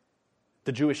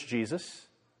 the Jewish Jesus,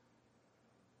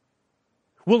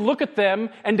 will look at them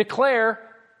and declare,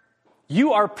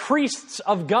 You are priests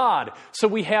of God. So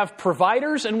we have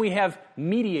providers and we have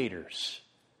mediators.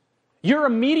 You're a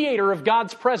mediator of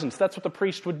God's presence. That's what the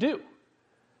priest would do.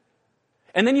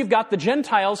 And then you've got the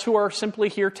Gentiles who are simply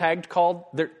here called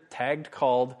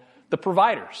the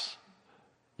providers.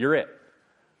 You're it.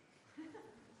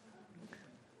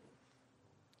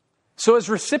 So as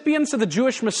recipients of the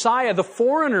Jewish Messiah, the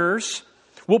foreigners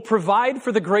will provide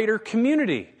for the greater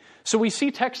community. So we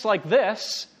see texts like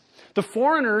this. The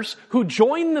foreigners who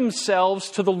join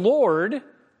themselves to the Lord.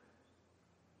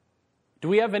 Do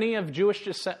we have any of Jewish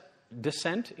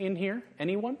descent in here?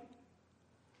 Anyone?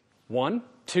 1,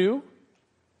 2.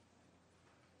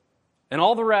 And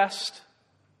all the rest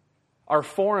are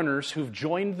foreigners who've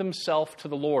joined themselves to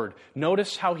the Lord.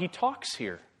 Notice how he talks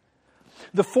here.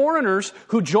 The foreigners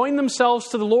who join themselves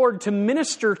to the Lord to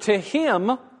minister to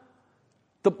Him,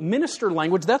 the minister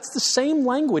language, that's the same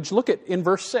language. Look at in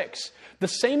verse 6. The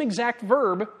same exact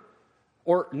verb,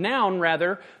 or noun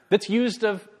rather, that's used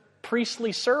of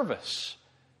priestly service.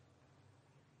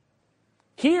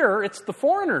 Here, it's the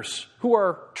foreigners who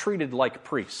are treated like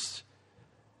priests.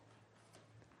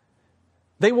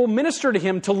 They will minister to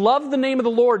Him, to love the name of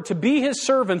the Lord, to be His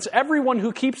servants, everyone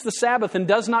who keeps the Sabbath and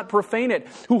does not profane it,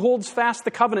 who holds fast the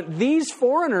covenant. These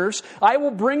foreigners I will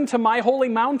bring to my holy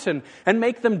mountain and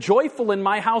make them joyful in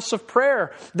my house of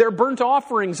prayer. Their burnt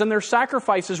offerings and their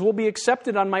sacrifices will be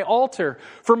accepted on my altar.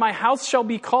 For my house shall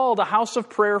be called a house of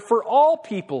prayer for all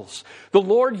peoples. The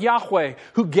Lord Yahweh,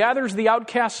 who gathers the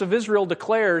outcasts of Israel,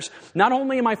 declares, not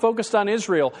only am I focused on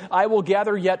Israel, I will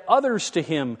gather yet others to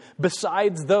Him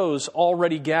besides those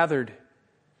already gathered.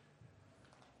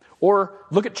 Or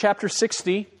look at chapter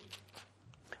 60,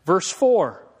 verse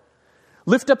 4.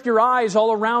 Lift up your eyes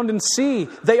all around and see.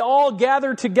 They all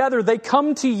gather together. They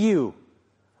come to you,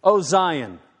 O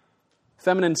Zion.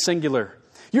 Feminine singular.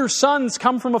 Your sons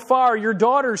come from afar, your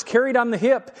daughters carried on the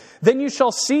hip. Then you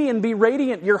shall see and be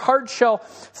radiant. Your heart shall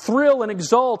thrill and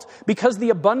exult, because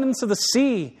the abundance of the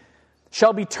sea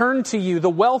shall be turned to you. The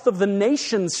wealth of the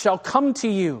nations shall come to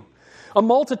you. A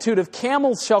multitude of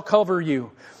camels shall cover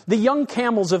you. The young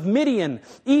camels of Midian,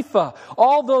 Ephah,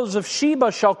 all those of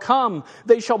Sheba shall come.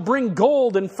 They shall bring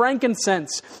gold and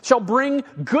frankincense, shall bring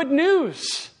good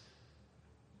news.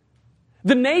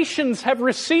 The nations have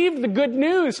received the good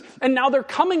news, and now they're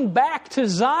coming back to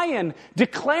Zion,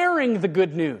 declaring the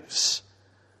good news.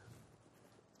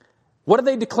 What are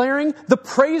they declaring? The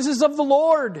praises of the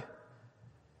Lord.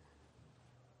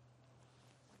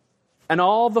 And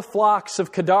all the flocks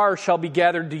of Kedar shall be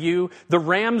gathered to you. The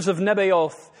rams of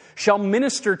Nebaioth shall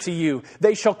minister to you.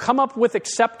 They shall come up with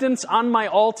acceptance on my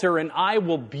altar, and I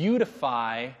will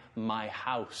beautify my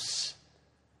house.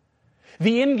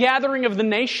 The ingathering of the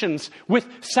nations with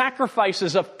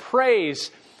sacrifices of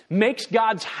praise makes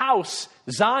God's house,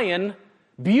 Zion,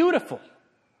 beautiful.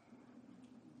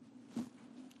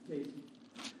 Jason,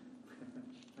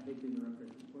 I hate to interrupt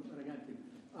you, but I got to.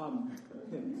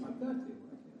 I've got to.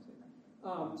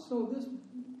 So this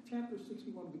chapter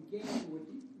 61 began with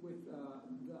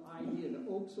the idea, the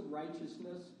oaks of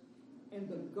righteousness and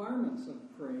the garments of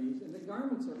praise. And the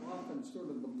garments are often sort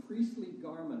of the priestly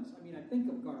garments. I mean, I think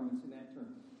of garments in that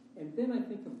term. And then I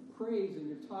think of praise, and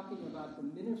you're talking about the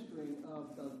ministering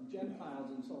of the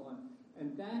Gentiles and so on.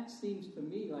 And that seems to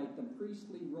me like the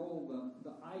priestly role,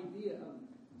 the idea of...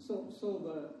 So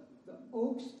the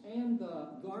oaks and the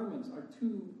garments are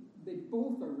they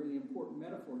both are really important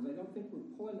metaphors. I don't think we're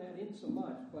pulling that in so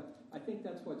much, but I think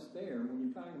that's what's there when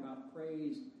you're talking about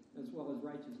praise as well as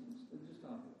righteousness. Just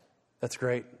talking. That's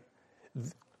great.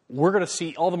 We're going to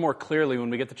see all the more clearly when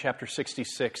we get to chapter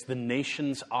 66, the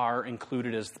nations are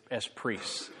included as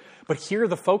priests. But here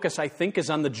the focus, I think, is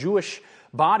on the Jewish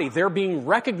body. They're being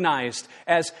recognized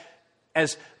as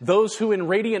those who in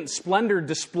radiant splendor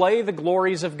display the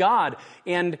glories of God.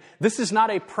 And this is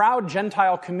not a proud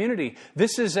Gentile community.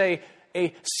 This is a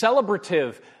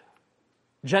celebrative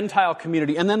Gentile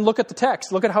community. And then look at the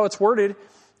text. Look at how it's worded.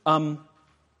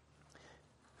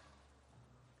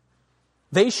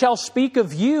 They shall speak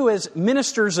of you as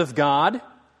ministers of God,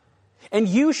 and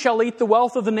you shall eat the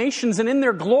wealth of the nations, and in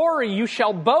their glory you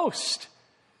shall boast.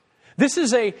 This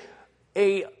is a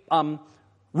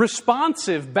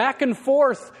responsive, back and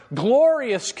forth,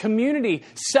 glorious community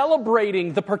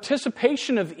celebrating the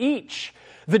participation of each.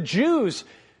 The Jews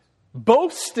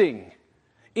boasting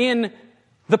in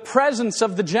the presence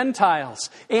of the Gentiles,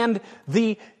 and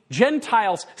the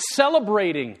Gentiles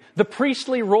celebrating the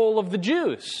priestly role of the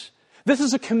Jews. This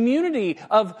is a community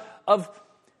of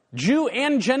Jew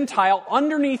and Gentile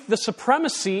underneath the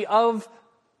supremacy of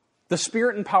the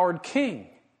Spirit-empowered King.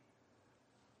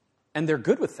 And they're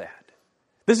good with that.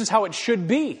 This is how it should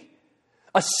be.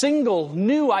 A single,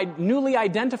 newly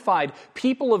identified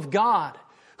people of God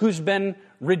who's been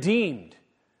redeemed.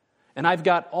 And I've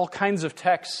got all kinds of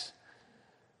texts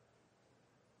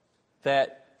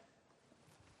that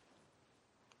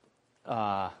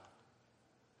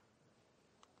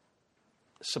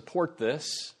support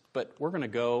this, but we're going to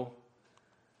go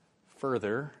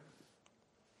further.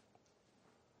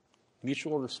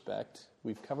 Mutual respect.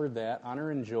 We've covered that. Honor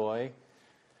and joy.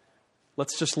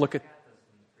 Let's just look at.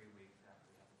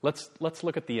 Let's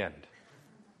look at the end.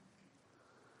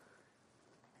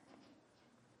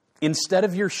 Instead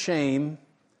of your shame,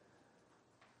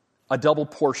 a double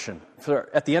portion.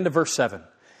 At the end of verse 7.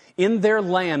 In their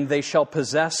land they shall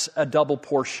possess a double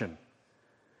portion.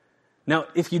 Now,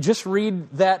 if you just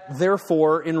read that,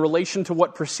 therefore, in relation to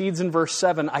what precedes in verse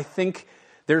 7, I think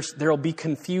there'll be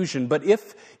confusion. But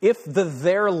if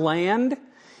their land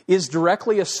is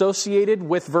directly associated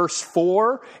with verse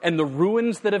 4 and the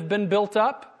ruins that have been built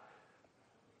up,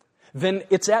 then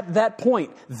it's at that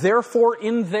point, therefore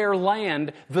in their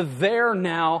land, the there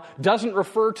now doesn't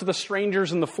refer to the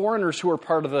strangers and the foreigners who are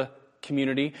part of the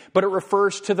community, but it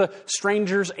refers to the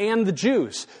strangers and the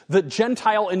Jews, the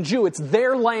Gentile and Jew. It's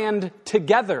their land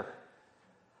together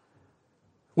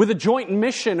with a joint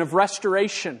mission of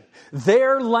restoration.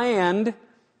 Their land,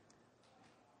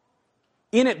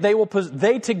 in it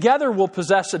they together will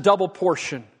possess a double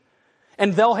portion,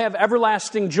 and they'll have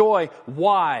everlasting joy.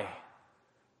 Why?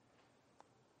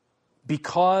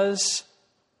 Because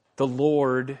the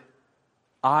Lord,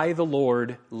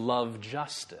 love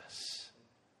justice.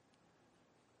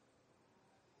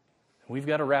 We've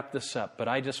got to wrap this up, but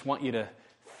I just want you to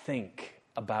think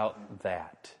about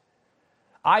that.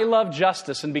 I love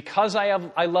justice, and because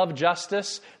I love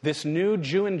justice, this new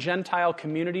Jew and Gentile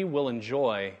community will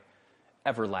enjoy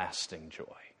everlasting joy.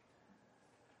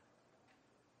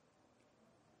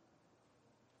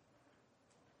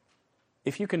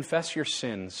 If you confess your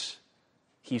sins,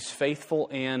 He's faithful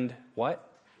and what?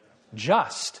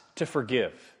 Just to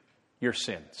forgive your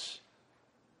sins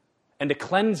and to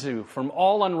cleanse you from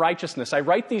all unrighteousness. I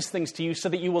write these things to you so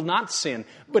that you will not sin.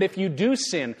 But if you do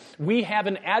sin, we have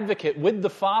an advocate with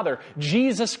the Father,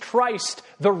 Jesus Christ,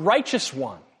 the righteous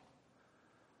one.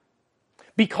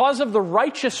 Because of the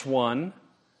righteous one,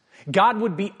 God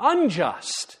would be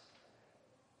unjust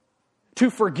to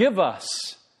forgive us,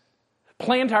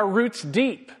 plant our roots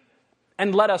deep,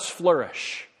 and let us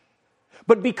flourish.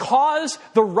 But because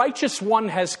the righteous one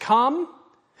has come,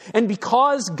 and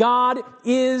because God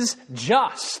is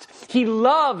just, He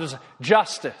loves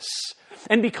justice,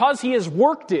 and because He has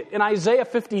worked it in Isaiah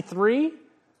 53,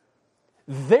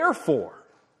 therefore,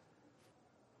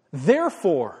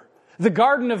 the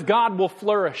garden of God will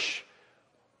flourish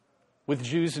with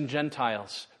Jews and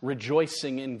Gentiles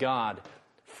rejoicing in God,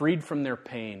 freed from their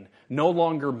pain, no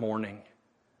longer mourning.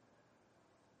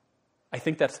 I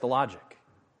think that's the logic.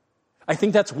 I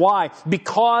think that's why.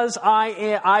 Because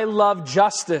I love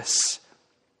justice,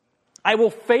 I will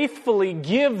faithfully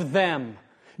give them,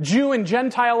 Jew and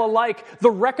Gentile alike,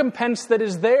 the recompense that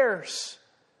is theirs.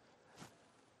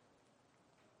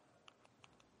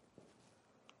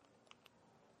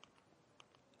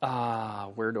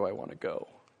 Where do I want to go?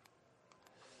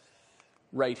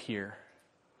 Right here.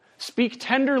 Speak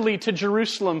tenderly to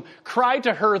Jerusalem. Cry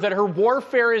to her that her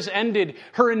warfare is ended,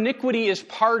 her iniquity is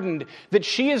pardoned, that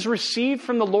she has received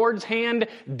from the Lord's hand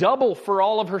double for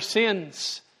all of her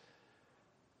sins.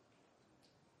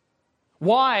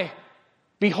 Why?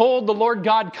 Behold, the Lord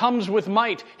God comes with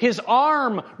might. His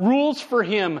arm rules for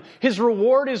Him. His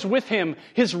reward is with Him.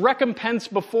 His recompense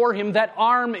before Him. That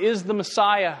arm is the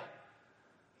Messiah.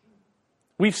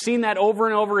 We've seen that over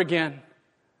and over again.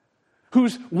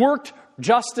 Who's worked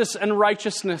justice and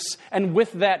righteousness, and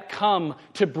with that come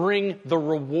to bring the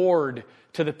reward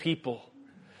to the people.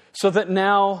 So that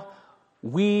now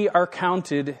we are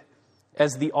counted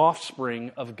as the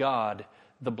offspring of God,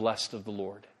 the blessed of the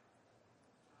Lord.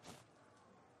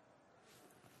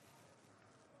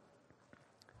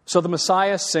 So the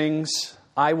Messiah sings,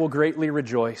 I will greatly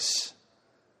rejoice.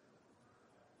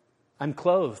 I'm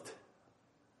clothed.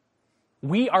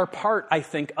 We are part, I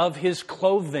think, of His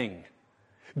clothing.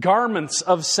 Garments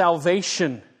of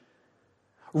salvation,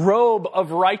 robe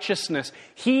of righteousness.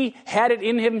 He had it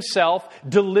in Himself,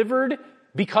 delivered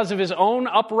because of His own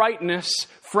uprightness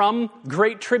from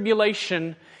great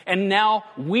tribulation, and now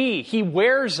He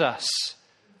wears us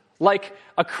like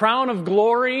a crown of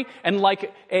glory and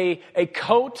like a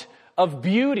coat of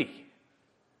beauty.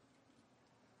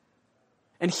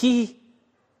 And He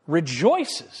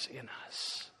rejoices in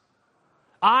us.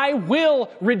 I will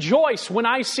rejoice when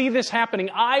I see this happening.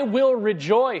 I will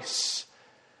rejoice.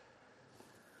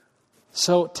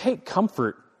 So take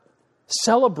comfort,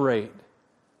 celebrate,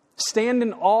 stand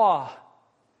in awe,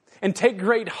 and take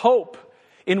great hope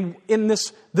in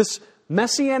this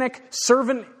messianic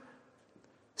servant,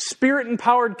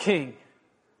 Spirit-empowered King,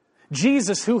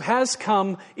 Jesus, who has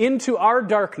come into our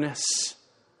darkness,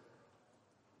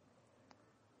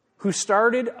 who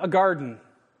started a garden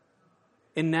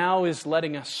and now is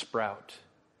letting us sprout,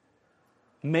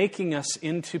 making us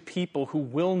into people who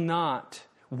will not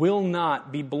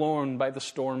be blown by the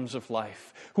storms of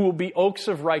life, who will be oaks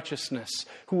of righteousness,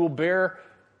 who will bear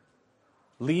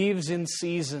leaves in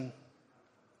season,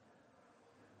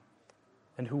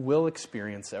 and who will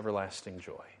experience everlasting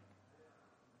joy.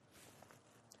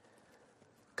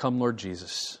 Come, Lord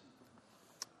Jesus.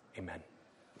 Amen.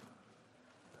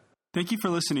 Thank you for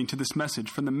listening to this message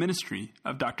from the ministry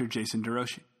of Dr. Jason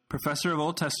DeRouchie, Professor of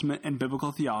Old Testament and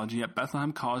Biblical Theology at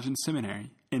Bethlehem College and Seminary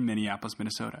in Minneapolis,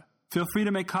 Minnesota. Feel free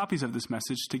to make copies of this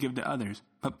message to give to others,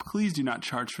 but please do not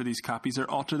charge for these copies or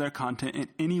alter their content in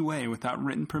any way without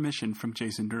written permission from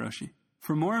Jason DeRouchie.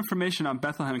 For more information on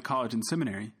Bethlehem College and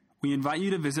Seminary, we invite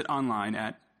you to visit online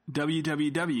at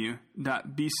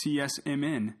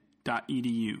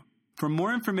www.bcsmn.edu. For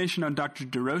more information on Dr.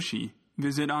 DeRouchie,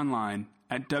 visit online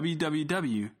at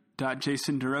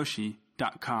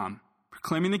www.jasonderouchie.com.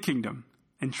 Proclaiming the kingdom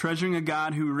and treasuring a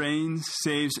God who reigns,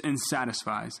 saves, and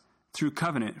satisfies through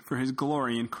covenant for his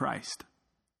glory in Christ.